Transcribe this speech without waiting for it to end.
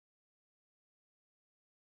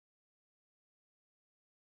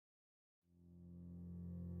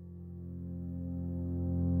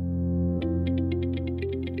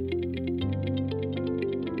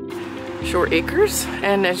short acres,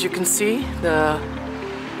 and as you can see, the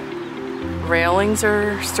railings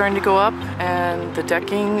are starting to go up and the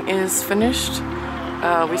decking is finished.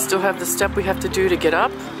 We still have the step we have to do to get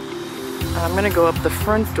up. I'm gonna go up the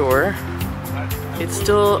front door. It's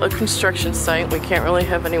still a construction site. We can't really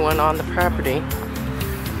have anyone on the property.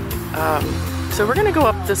 So we're gonna go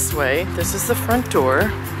up this way. This is the front door.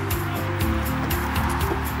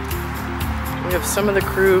 We have some of the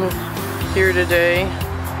crew here today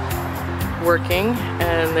working,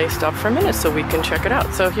 and they stopped for a minute so we can check it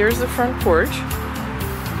out. So here's the front porch,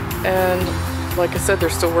 and like I said, they're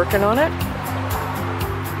still working on it.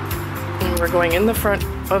 And we're going in the front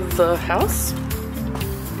of the house.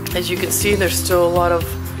 As you can see, there's still a lot of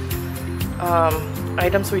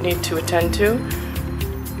items we need to attend to.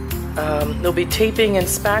 They'll be taping and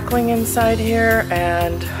spackling inside here,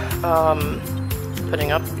 and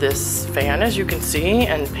putting up this fan, as you can see,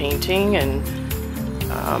 and painting, and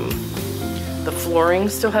the flooring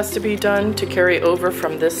still has to be done to carry over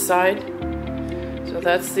from this side. So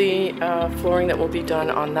that's the flooring that will be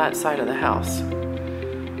done on that side of the house.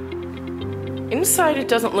 Inside, it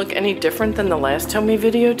doesn't look any different than the last time we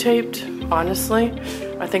videotaped, honestly.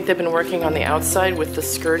 I think they've been working on the outside with the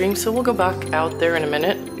skirting, so we'll go back out there in a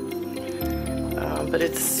minute. But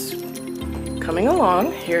it's coming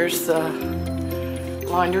along. Here's the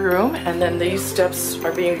laundry room, and then these steps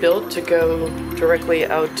are being built to go directly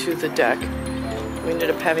out to the deck. We ended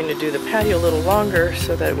up having to do the patio a little longer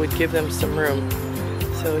so that it would give them some room.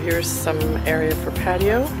 So here's some area for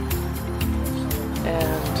patio,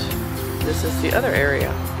 and this is the other area.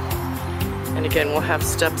 And again, we'll have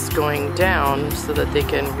steps going down so that they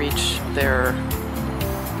can reach their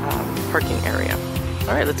parking area.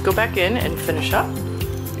 All right, let's go back in and finish up.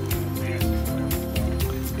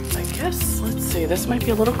 I guess, let's see, this might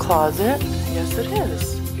be a little closet. Yes, it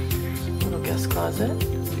is. A little guest closet.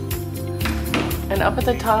 And up at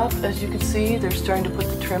the top, as you can see, they're starting to put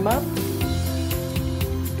the trim up.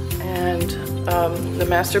 And the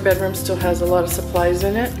master bedroom still has a lot of supplies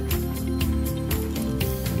in it.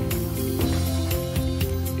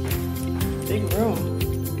 Big room.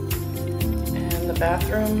 And the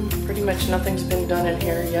bathroom, pretty much nothing's been done in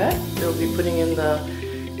here yet. They'll be putting in the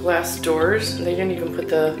glass doors. They didn't even put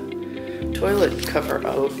the toilet cover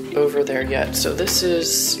over there yet. So this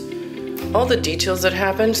is all the details that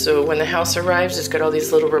happen. So when the house arrives, it's got all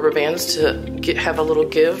these little rubber bands to have a little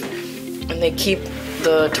give, and they keep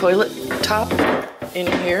the toilet top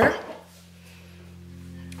in here,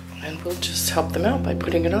 and we'll just help them out by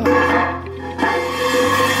putting it on. How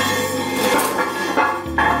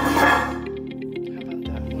about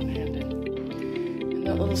that, one-handed? And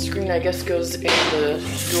that little screen, I guess, goes in the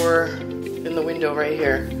door in the window right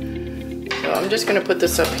here. So I'm just gonna put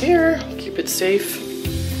this up here, keep it safe.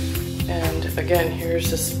 And again, here's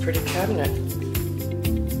this pretty cabinet.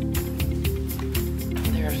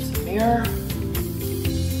 There's the mirror.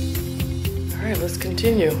 All right, let's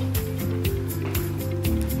continue.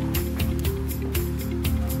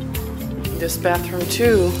 This bathroom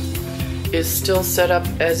too is still set up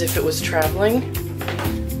as if it was traveling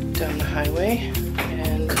down the highway.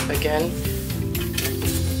 And again,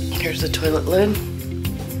 here's the toilet lid.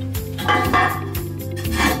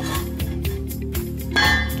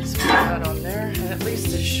 At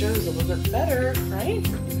least it shows a little bit better, right?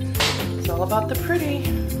 It's all about the pretty.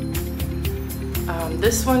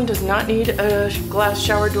 This one does not need a glass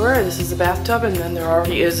shower door. This is a bathtub, and then there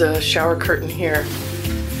already is a shower curtain here.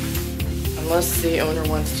 Unless the owner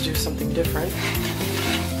wants to do something different.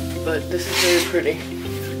 But this is very pretty.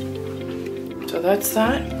 So that's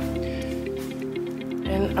that.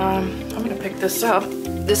 And I'm gonna pick this up.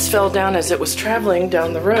 This fell down as it was traveling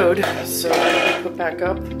down the road, so it'll be put back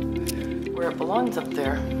up where it belongs up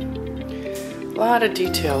there. A lot of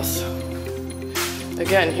details.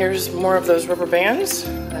 Again, here's more of those rubber bands.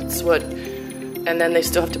 That's what, and then they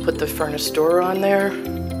still have to put the furnace door on there.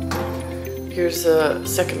 Here's the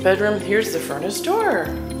second bedroom. Here's the furnace door.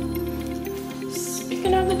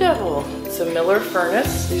 Speaking of the devil, it's a Miller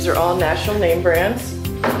furnace. These are all national name brands.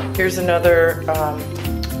 Here's another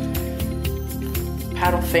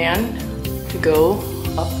paddle fan to go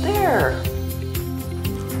up there.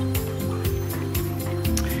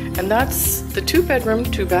 And that's the 2-bedroom,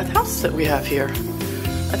 2-bath house that we have here.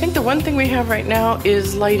 I think the one thing we have right now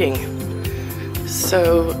is lighting.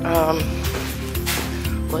 So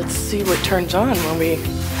let's see what turns on when we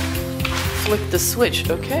flick the switch.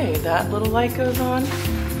 Okay, that little light goes on.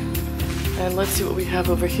 And let's see what we have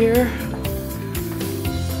over here.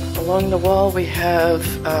 Along the wall we have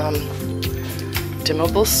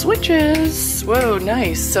dimmable switches. Whoa,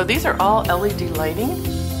 nice. So these are all LED lighting.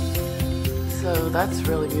 So that's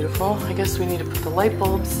really beautiful. I guess we need to put the light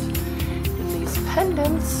bulbs in these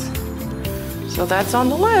pendants. So that's on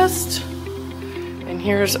the list. And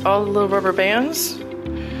here's all the little rubber bands.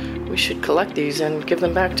 We should collect these and give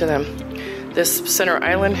them back to them. This center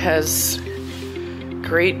island has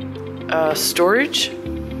great storage.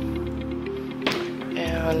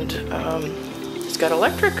 And it's got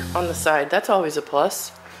electric on the side. That's always a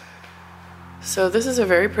plus. So this is a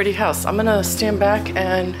very pretty house. I'm gonna stand back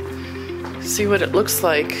and see what it looks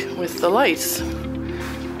like with the lights.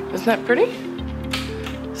 Isn't that pretty?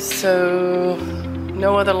 So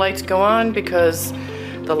no other lights go on because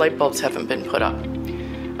the light bulbs haven't been put up.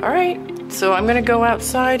 All right, so I'm gonna go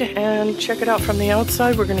outside and check it out from the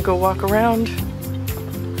outside. We're gonna go walk around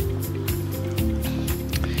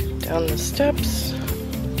down the steps.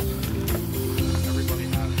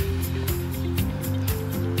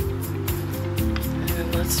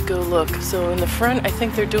 And let's go look. So in the front, I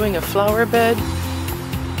think they're doing a flower bed.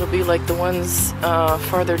 It'll be like the ones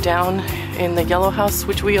farther down in the yellow house,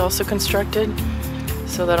 which we also constructed.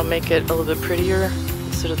 So that'll make it a little bit prettier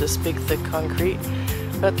instead of this big thick concrete.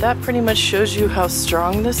 But that pretty much shows you how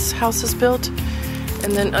strong this house is built.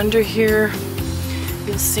 And then under here,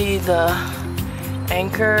 you'll see the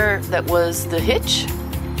anchor that was the hitch,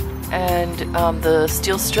 and the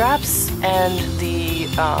steel straps, and the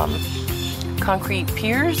concrete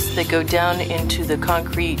piers that go down into the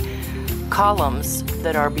concrete columns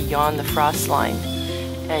that are beyond the frost line.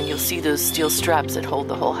 And you'll see those steel straps that hold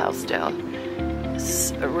the whole house down.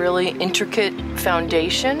 It's a really intricate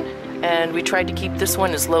foundation, and we tried to keep this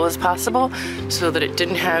one as low as possible so that it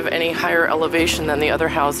didn't have any higher elevation than the other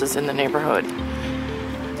houses in the neighborhood.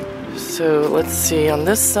 So let's see on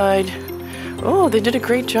this side. Oh, they did a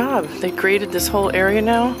great job. They graded this whole area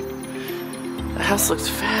now. The house looks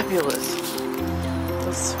fabulous.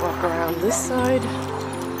 Let's walk around this side. I'm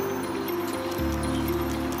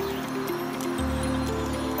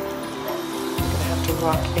gonna have to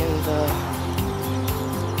walk in the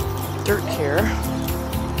dirt here.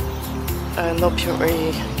 And they'll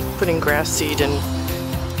be putting grass seed and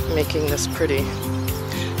making this pretty.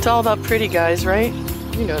 It's all about pretty, guys, right?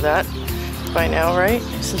 You know that by now, right?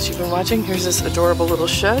 Since you've been watching. Here's this adorable little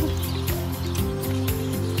shed.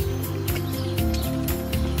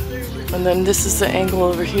 And then this is the angle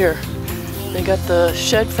over here. They got the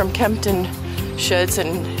shed from Kempton Sheds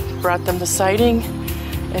and brought them the siding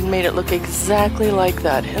and made it look exactly like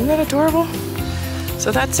that. Isn't that adorable?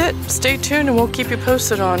 So that's it. Stay tuned and we'll keep you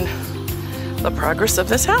posted on the progress of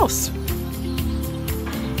this house.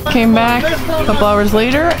 Came back a couple hours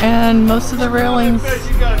later and most of the railings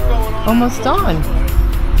almost done.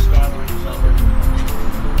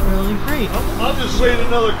 Really great. I'll just wait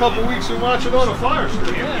another couple weeks and watch it on a fire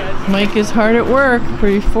screen. Mike is hard at work.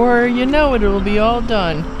 Before you know it, it'll be all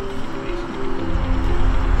done.